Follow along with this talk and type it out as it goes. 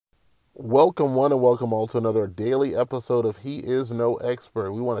Welcome, one, and welcome all to another daily episode of He Is No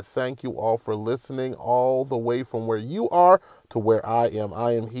Expert. We want to thank you all for listening all the way from where you are to where I am.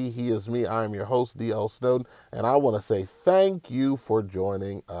 I am he is me. I am your host, D.L. Snowden, and I want to say thank you for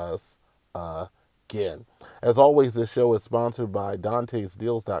joining us again. As always, this show is sponsored by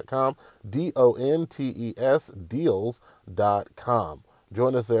DantesDeals.com, DONTES Deals.com.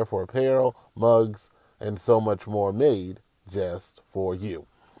 Join us there for apparel, mugs, and so much more made just for you.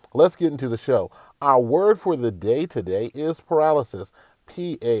 Let's get into the show. Our word for the day today is paralysis.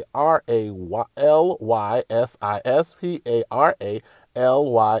 Paralysis. Paralysis.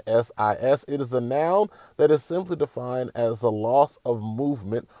 It is a noun that is simply defined as the loss of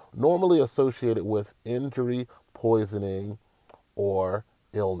movement, normally associated with injury, poisoning, or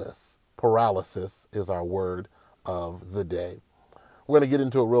illness. Paralysis is our word of the day. We're going to get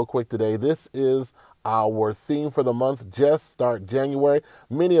into it real quick today. This is our theme for the month, Just Start January.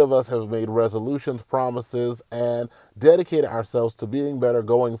 Many of us have made resolutions, promises, and dedicated ourselves to being better,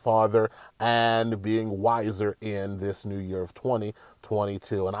 going farther, and being wiser in this new year of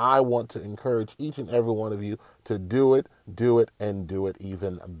 2022. And I want to encourage each and every one of you to do it, and do it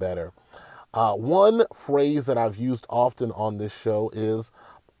even better. One phrase that I've used often on this show is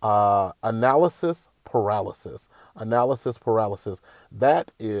analysis paralysis. Analysis paralysis.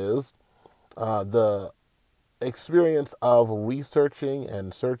 That is the experience of researching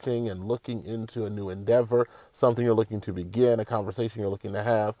and searching and looking into a new endeavor, something you're looking to begin, a conversation you're looking to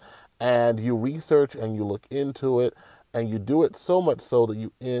have, and you research and you look into it, and you do it so much so that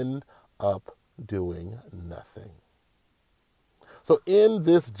you end up doing nothing. So in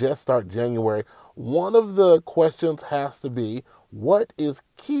this Just Start January, one of the questions has to be, what is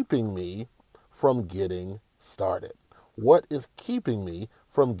keeping me from getting started? What is keeping me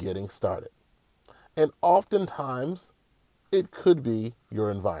from getting started? And oftentimes, it could be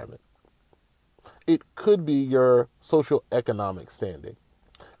your environment. It could be your social economic standing.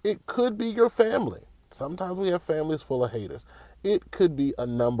 It could be your family. Sometimes we have families full of haters. It could be a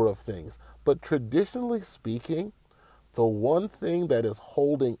number of things. But traditionally speaking, the one thing that is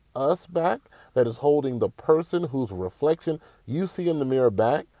holding us back, that is holding the person whose reflection you see in the mirror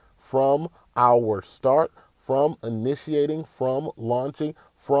back from our start, from initiating, from launching,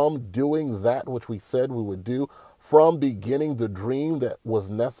 from doing that which we said we would do, from beginning the dream that was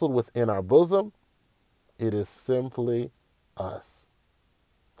nestled within our bosom, it is simply us.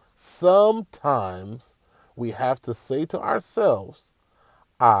 Sometimes we have to say to ourselves,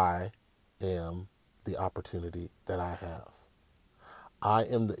 I am the opportunity that I have. I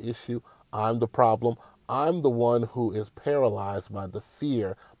am the issue. I'm the problem. I'm the one who is paralyzed by the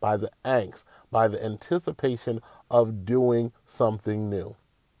fear, by the angst, by the anticipation of doing something new,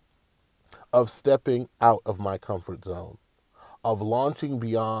 of stepping out of my comfort zone, of launching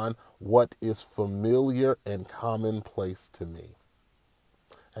beyond what is familiar and commonplace to me.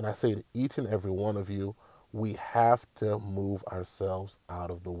 And I say to each and every one of you, we have to move ourselves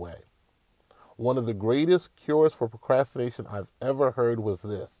out of the way. One of the greatest cures for procrastination I've ever heard was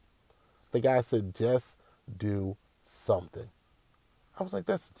this. The guy said, just do something. I was like,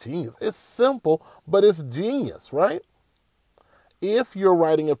 that's genius. It's simple, but it's genius, right? If you're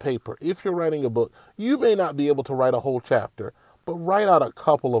writing a paper, if you're writing a book, you may not be able to write a whole chapter, but write out a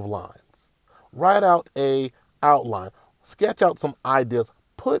couple of lines. Write out a outline. Sketch out some ideas.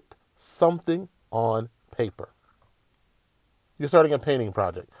 Put something on paper. You're starting a painting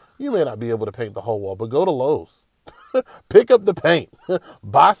project. You may not be able to paint the whole wall, but go to Lowe's. Pick up the paint.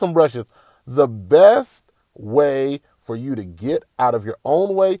 Buy some brushes. The best way for you to get out of your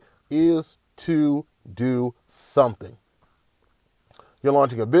own way is to do something. You're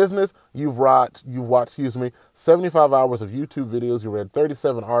launching a business. You've watched 75 hours of YouTube videos. You read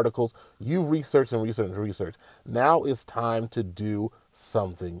 37 articles. You've researched and researched and researched. Now it's time to do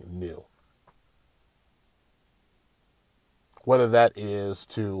something new. Whether that is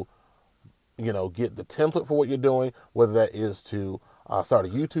to, get the template for what you're doing, whether that is to start a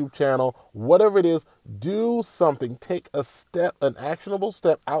YouTube channel, whatever it is, do something. Take a step, an actionable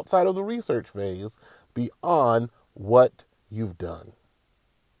step outside of the research phase, beyond what you've done.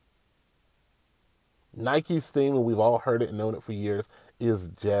 Nike's theme, and we've all heard it and known it for years, is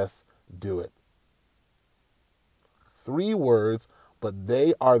just do it. 3 words, but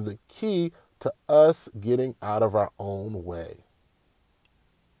they are the key to us getting out of our own way.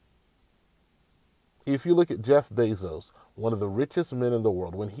 If you look at Jeff Bezos, one of the richest men in the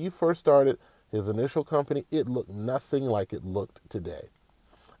world, when he first started his initial company, it looked nothing like it looked today.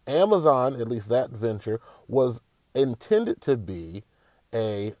 Amazon, at least that venture, was intended to be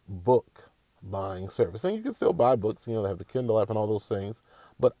a book buying service. And you can still buy books, they have the Kindle app and all those things.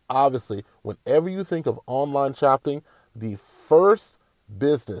 But obviously, whenever you think of online shopping, the first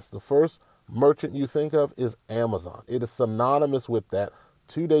business, the first merchant you think of is Amazon. It is synonymous with that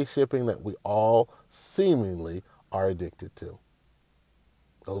 2-day shipping that we all seemingly are addicted to.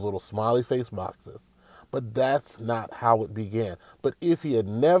 Those little smiley face boxes. But that's not how it began. But if he had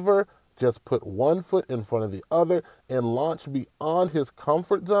never just put one foot in front of the other and launched beyond his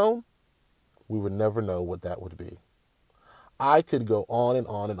comfort zone, we would never know what that would be. I could go on and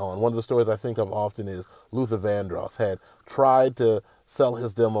on and on. One of the stories I think of often is Luther Vandross had tried to sell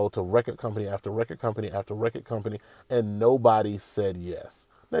his demo to record company after record company after record company, and nobody said yes.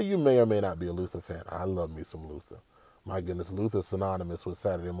 Now, you may or may not be a Luther fan. I love me some Luther. My goodness, Luther's synonymous with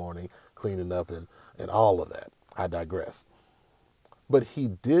Saturday morning cleaning up and all of that. I digress. But he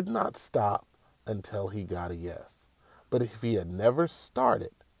did not stop until he got a yes. But if he had never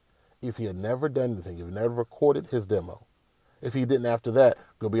started, if he had never done anything, if he never recorded his demo, if he didn't after that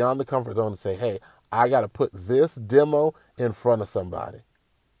go beyond the comfort zone and say, hey, I got to put this demo in front of somebody.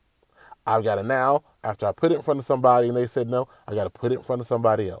 I've got to now, after I put it in front of somebody and they said no, I got to put it in front of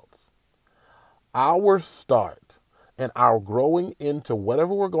somebody else. Our start and our growing into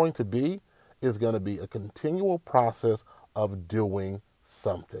whatever we're going to be is going to be a continual process of doing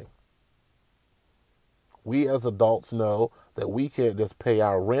something. We as adults know that we can't just pay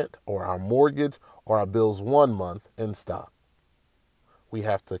our rent or our mortgage or our bills 1 month and stop. We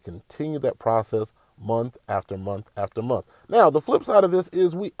have to continue that process month after month after month. Now, the flip side of this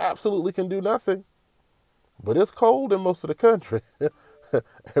is we absolutely can do nothing. But it's cold in most of the country.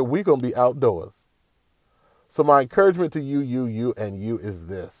 And we're going to be outdoors. So my encouragement to you, and you is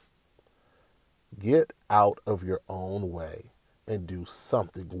this. Get out of your own way and do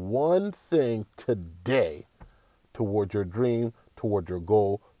something. One thing today toward your dream, toward your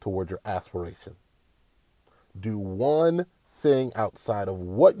goal, toward your aspiration. Do one thing outside of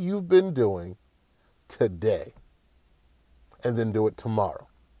what you've been doing today, and then do it tomorrow,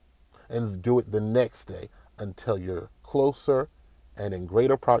 and do it the next day until you're closer and in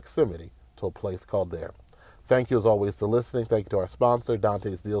greater proximity to a place called there. Thank you as always for listening. Thank you to our sponsor,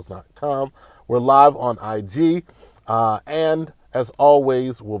 DantesDeals.com. We're live on IG, and as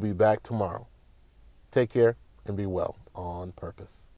always, we'll be back tomorrow. Take care and be well on purpose.